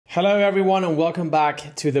Hello everyone and welcome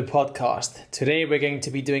back to the podcast. Today we're going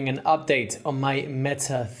to be doing an update on my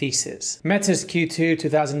Meta thesis. Meta's Q2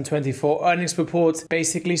 2024 earnings report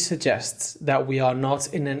basically suggests that we are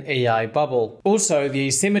not in an AI bubble. Also, the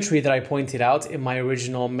asymmetry that I pointed out in my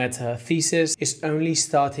original Meta thesis is only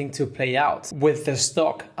starting to play out, with the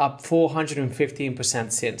stock up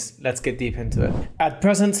 415% since. Let's get deep into it. At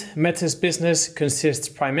present, Meta's business consists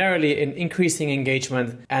primarily in increasing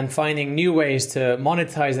engagement and finding new ways to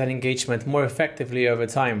monetize that engagement more effectively over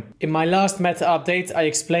time. In my last Meta update, I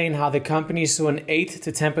explained how the company saw an 8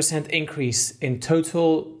 to 10% increase in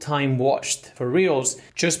total time watched for Reels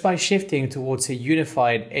just by shifting towards a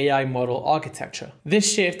unified AI model architecture.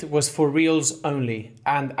 This shift was for Reels only,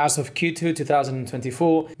 and as of Q2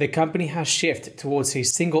 2024, the company has shifted towards a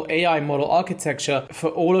single AI model architecture for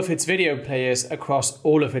all of its video players across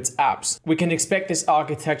all of its apps. We can expect this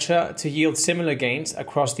architecture to yield similar gains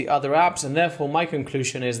across the other apps, and therefore my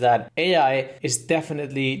conclusion is that AI is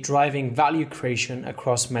definitely driving value creation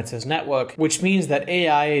across Meta's network, which means that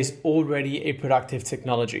AI is already a productive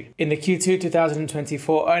technology. In the Q2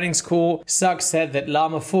 2024 earnings call, Zuck said that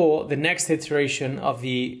Llama 4, the next iteration of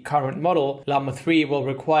the current model, Llama 3, will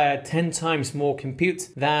require 10 times more compute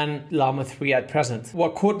than Llama 3 at present.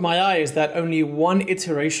 What caught my eye is that only one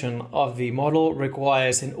iteration of the model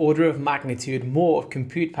requires an order of magnitude more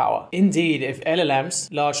compute power. Indeed, if LLMs,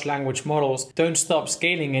 large language models, don't stop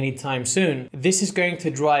scaling anytime soon, this is going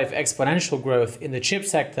to drive exponential growth in the chip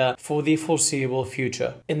sector for the foreseeable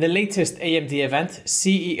future. In the latest AMD event,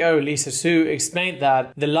 CEO Lisa Su explained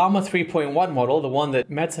that the Llama 3.1 model, the one that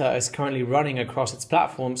Meta is currently running across its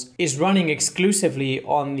platforms, is running exclusively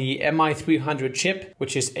on the MI300 chip,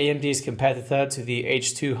 which is AMD's competitor to the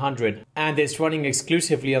H200, and it's running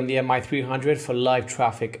exclusively on the MI300 for live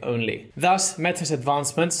traffic only. Thus, Meta's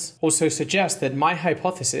advancements also suggest that my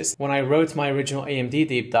hypothesis when I wrote my original AMD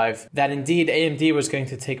deep dive, that indeed AMD was going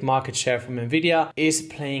to take market share from Nvidia, is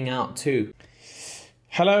playing out too.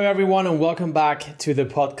 Hello everyone and welcome back to the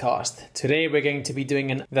podcast. Today we're going to be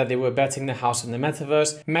doing that they were betting the house on the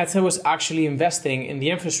metaverse. Meta was actually investing in the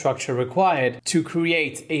infrastructure required to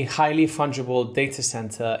create a highly fungible data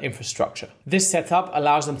center infrastructure. This setup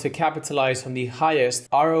allows them to capitalize on the highest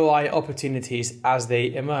ROI opportunities as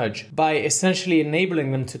they emerge by essentially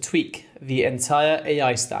enabling them to tweak the entire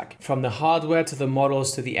AI stack, from the hardware to the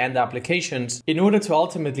models to the end applications, in order to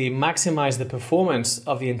ultimately maximize the performance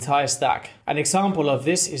of the entire stack. An example of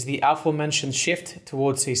this is the aforementioned shift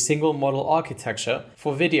towards a single model architecture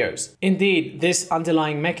for videos. Indeed, this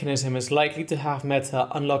underlying mechanism is likely to have Meta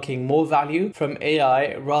unlocking more value from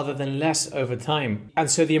AI rather than less over time.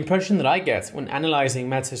 And so the impression that I get when analyzing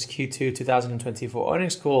Meta's Q2 2024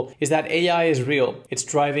 earnings call is that AI is real. It's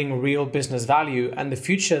driving real business value, and the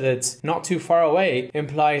future that's not too far away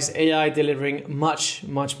implies AI delivering much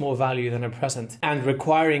more value than at present and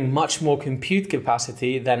requiring much more compute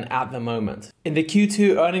capacity than at the moment. In the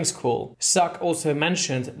Q2 earnings call, Zuck also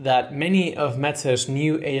mentioned that many of Meta's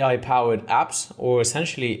new AI-powered apps, or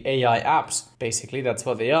essentially AI apps, basically that's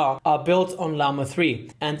what they are built on Llama 3,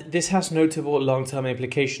 and this has notable long-term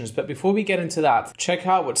implications. But before we get into that, check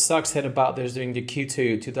out what Zuck said about this during the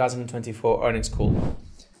Q2 2024 earnings call.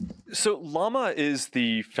 So Llama is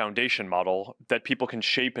the foundation model that people can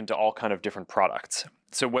shape into all kind of different products.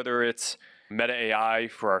 So whether it's Meta AI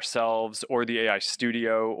for ourselves, or the AI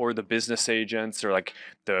Studio, or the business agents, or like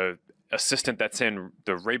the assistant that's in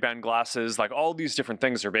the Ray-Ban glasses, like all these different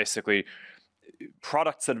things are basically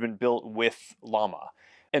products that have been built with Llama.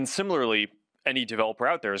 And similarly, any developer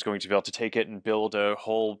out there is going to be able to take it and build a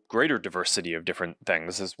whole greater diversity of different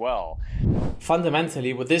things as well.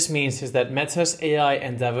 Fundamentally, what this means is that Meta's AI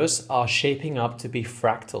endeavors are shaping up to be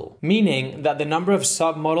fractal, meaning that the number of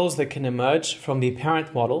submodels that can emerge from the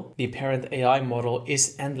parent model, the parent AI model,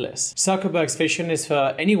 is endless. Zuckerberg's vision is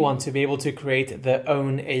for anyone to be able to create their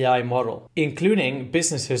own AI model, including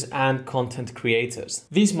businesses and content creators.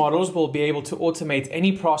 These models will be able to automate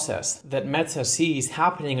any process that Meta sees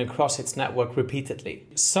happening across its network repeatedly,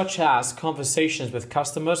 such as conversations with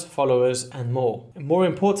customers, followers, and more. More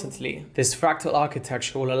importantly, this fractal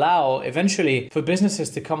architecture will allow eventually for businesses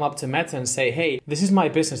to come up to Meta and say, hey, this is my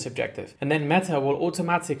business objective. And then Meta will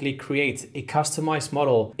automatically create a customized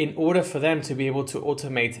model in order for them to be able to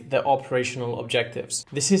automate their operational objectives.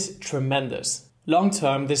 This is tremendous. Long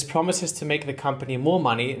term, this promises to make the company more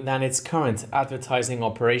money than its current advertising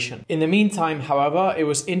operation. In the meantime, however, it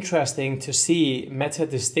was interesting to see Meta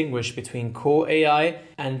distinguish between core AI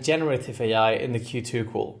and generative AI in the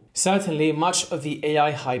Q2 call. Certainly, much of the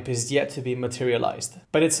AI hype is yet to be materialized,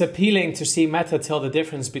 but it's appealing to see Meta tell the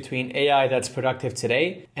difference between AI that's productive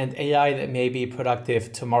today and AI that may be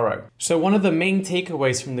productive tomorrow. So one of the main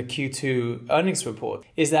takeaways from the Q2 earnings report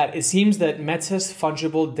is that it seems that Meta's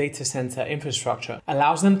fungible data center infrastructure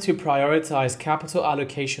allows them to prioritize capital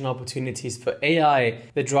allocation opportunities for AI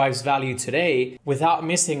that drives value today without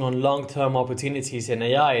missing on long-term opportunities in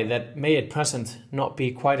AI that may at present not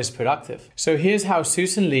be quite as productive. So here's how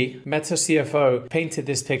Susan Lee, Meta CFO, painted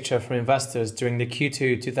this picture for investors during the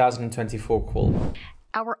Q2 2024 call.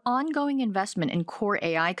 Our ongoing investment in core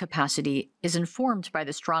AI capacity is informed by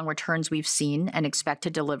the strong returns we've seen and expect to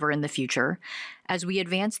deliver in the future as we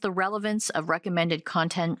advance the relevance of recommended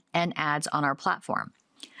content and ads on our platform.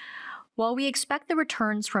 While we expect the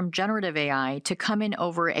returns from generative AI to come in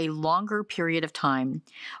over a longer period of time,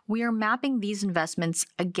 we are mapping these investments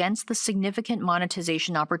against the significant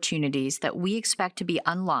monetization opportunities that we expect to be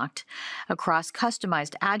unlocked across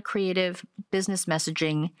customized ad creative, business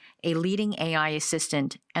messaging, a leading AI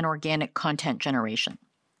assistant, and organic content generation.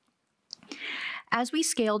 As we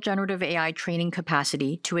scale generative AI training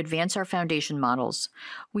capacity to advance our foundation models,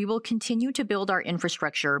 we will continue to build our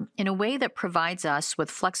infrastructure in a way that provides us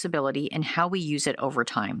with flexibility in how we use it over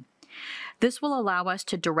time. This will allow us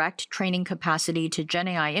to direct training capacity to Gen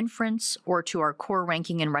AI inference or to our core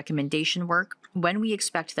ranking and recommendation work when we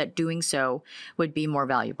expect that doing so would be more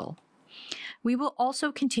valuable. We will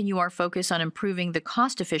also continue our focus on improving the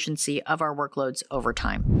cost efficiency of our workloads over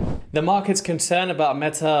time. The market's concern about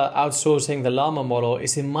Meta outsourcing the Llama model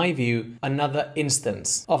is, in my view, another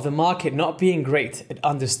instance of the market not being great at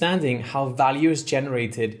understanding how value is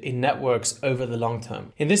generated in networks over the long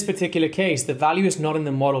term. In this particular case, the value is not in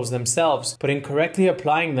the models themselves, but in correctly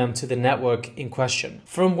applying them to the network in question,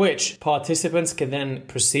 from which participants can then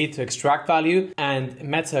proceed to extract value, and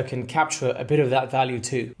Meta can capture a bit of that value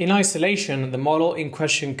too. In isolation, the model in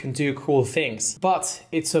question can do cool things, but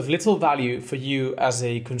it's of little value for you as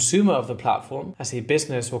a consumer of the platform, as a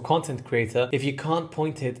business or content creator, if you can't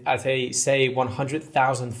point it at a, say,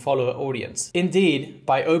 100,000 follower audience. Indeed,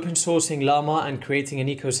 by open sourcing Llama and creating an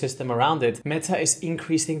ecosystem around it, Meta is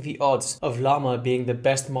increasing the odds of Llama being the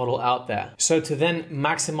best model out there. So to then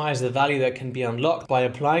maximize the value that can be unlocked by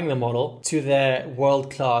applying the model to their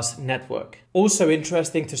world-class network. Also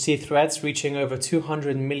interesting to see Threads reaching over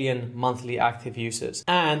 200 million monthly active users.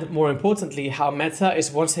 And more importantly, how Meta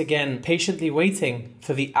is once again patiently waiting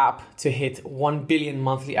for the app to hit 1 billion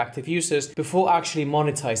monthly active users before actually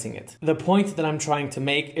monetizing it. The point that I'm trying to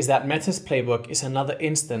make is that Meta's playbook is another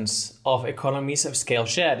instance of economies of scale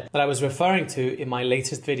shared that I was referring to in my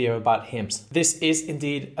latest video about HIMS. This is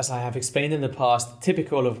indeed, as I have explained in the past,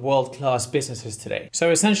 typical of world-class businesses today.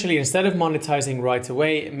 So essentially, instead of monetizing right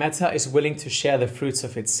away, Meta is willing to share the fruits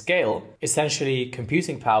of its scale, essentially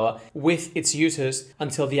computing power, with its users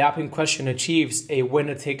until the app in question achieves a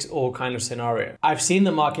winner-takes-all kind of scenario. I've seen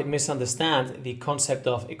the market misunderstand the concept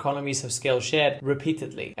of economies of scale shared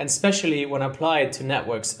repeatedly, and especially when applied to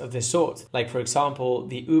networks of this sort, like for example,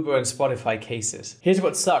 the Uber and Spotify cases. Here's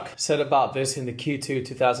what Zuck said about this in the Q2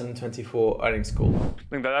 2024 earnings call. I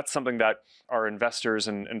think that's something that our investors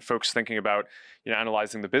and folks thinking about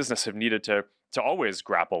analyzing the business have needed to always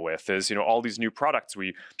grapple with is, all these new products,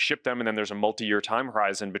 we ship them and then there's a multi-year time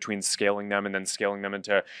horizon between scaling them and then scaling them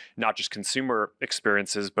into not just consumer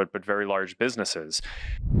experiences, but very large businesses.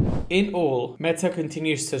 In all, Meta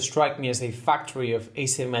continues to strike me as a factory of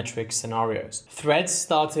asymmetric scenarios. Threads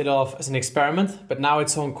started off as an experiment, but now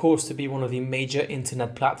it's on course to be one of the major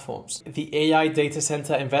internet platforms. The AI data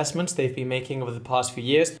center investments they've been making over the past few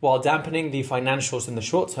years, while dampening the financials in the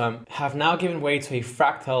short term, have now given way to a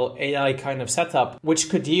fractal AI kind of setup, which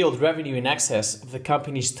could yield revenue in excess of the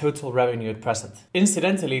company's total revenue at present.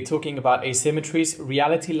 Incidentally, talking about asymmetries,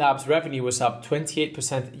 Reality Labs revenue was up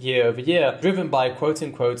 28% year over year, driven by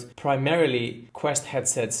quote-unquote primarily Quest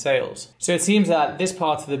headset sales. So it seems that this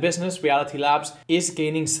part of the business, Reality Labs, is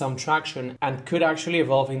gaining some traction and could actually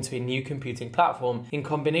evolve into a new computing platform in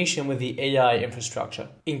combination with the AI infrastructure.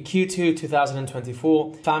 In Q2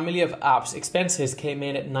 2024, family of apps expenses came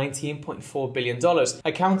in at $19.4 billion,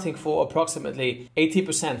 accounting for approximately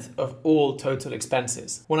 80% of all total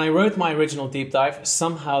expenses. When I wrote my original deep dive,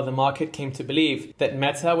 somehow the market came to believe that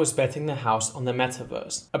Meta was betting the house on the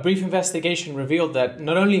metaverse. A brief investigation revealed that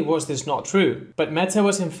not only was this not true, but Meta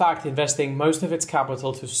was in fact investing most of its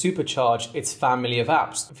capital to supercharge its family of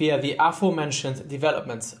apps via the aforementioned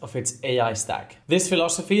development of its AI stack. This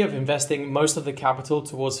philosophy of investing most of the capital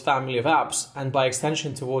towards family of apps and by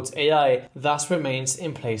extension towards AI thus remains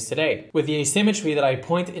in place today. With the asymmetry that I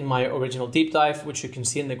point in my original deep deep dive, which you can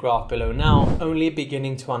see in the graph below now, only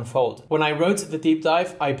beginning to unfold. When I wrote the deep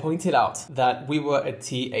dive, I pointed out that we were at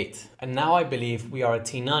T8, and now I believe we are at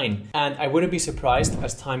T9. And I wouldn't be surprised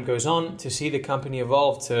as time goes on to see the company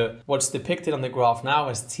evolve to what's depicted on the graph now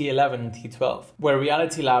as T11 and T12, where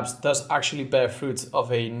Reality Labs does actually bear fruit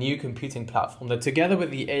of a new computing platform that together with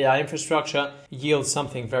the AI infrastructure yields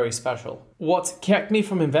something very special. What kept me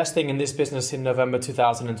from investing in this business in November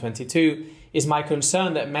 2022 is my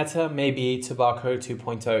concern that Meta may be Tobacco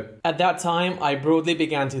 2.0. At that time, I broadly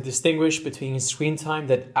began to distinguish between screen time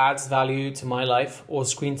that adds value to my life or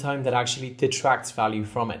screen time that actually detracts value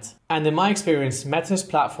from it. And in my experience, Meta's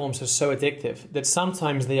platforms are so addictive that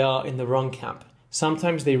sometimes they are in the wrong camp.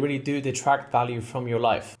 Sometimes they really do detract value from your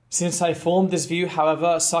life. Since I formed this view,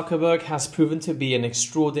 however, Zuckerberg has proven to be an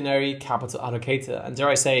extraordinary capital allocator. And dare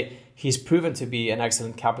I say, he's proven to be an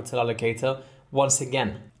excellent capital allocator once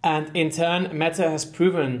again. And in turn, Meta has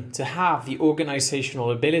proven to have the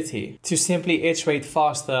organizational ability to simply iterate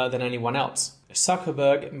faster than anyone else.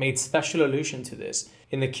 Zuckerberg made special allusion to this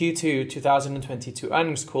in the Q2 2022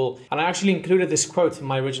 earnings call, and I actually included this quote in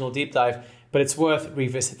my original deep dive, but it's worth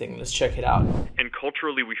revisiting. Let's check it out. And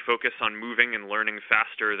culturally, we focus on moving and learning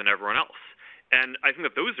faster than everyone else. And I think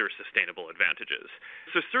that those are sustainable advantages.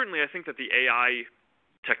 So certainly, I think that the AI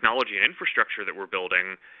technology and infrastructure that we're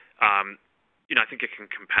building, I think it can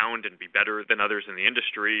compound and be better than others in the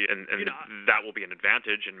industry, and that will be an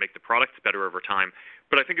advantage and make the products better over time.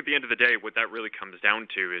 But I think at the end of the day, what that really comes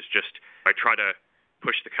down to is just I try to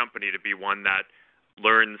push the company to be one that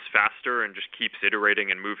learns faster and just keeps iterating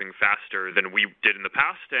and moving faster than we did in the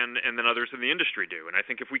past and than others in the industry do. And I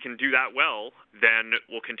think if we can do that well, then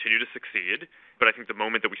we'll continue to succeed. But I think the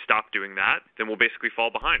moment that we stop doing that, then we'll basically fall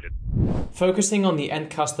behind it. Focusing on the end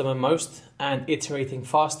customer most and iterating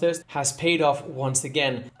fastest has paid off once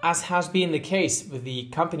again, as has been the case with the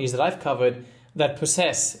companies that I've covered that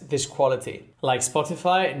possess this quality, like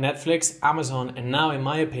Spotify, Netflix, Amazon, and now, in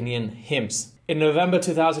my opinion, HIMS. In November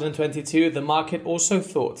 2022, the market also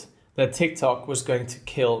thought that TikTok was going to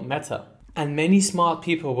kill Meta. And many smart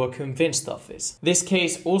people were convinced of this. This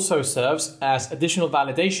case also serves as additional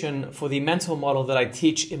validation for the mental model that I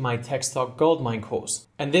teach in my Tech Stock Goldmine course.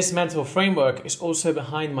 And this mental framework is also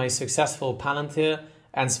behind my successful Palantir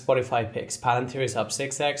and Spotify picks. Palantir is up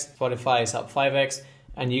 6x, Spotify is up 5x.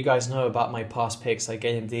 And you guys know about my past picks like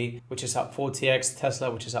AMD, which is up 40x,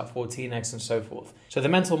 Tesla, which is up 14x, and so forth. So the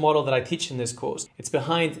mental model that I teach in this course, it's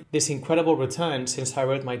behind this incredible return since I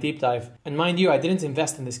wrote my deep dive. And mind you, I didn't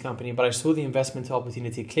invest in this company, but I saw the investment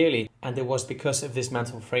opportunity clearly. And it was because of this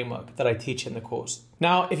mental framework that I teach in the course.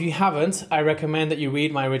 Now, if you haven't, I recommend that you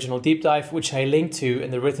read my original deep dive, which I link to in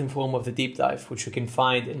the written form of the deep dive, which you can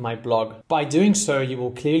find in my blog. By doing so, you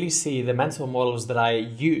will clearly see the mental models that I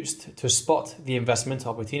used to spot the investment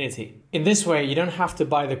opportunity. In this way, you don't have to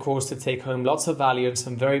buy the course to take home lots of value and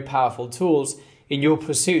some very powerful tools in your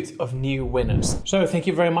pursuit of new winners. So thank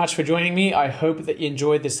you very much for joining me. I hope that you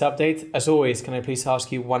enjoyed this update. As always, can I please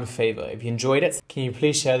ask you one favor? If you enjoyed it, can you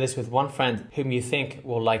please share this with one friend whom you think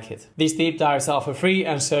will like it? These deep dives are for free,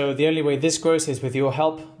 and so the only way this grows is with your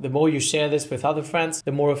help. The more you share this with other friends,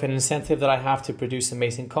 the more of an incentive that I have to produce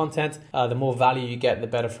amazing content, the more value you get, the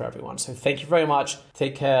better for everyone. So thank you very much.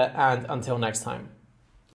 Take care, and until next time.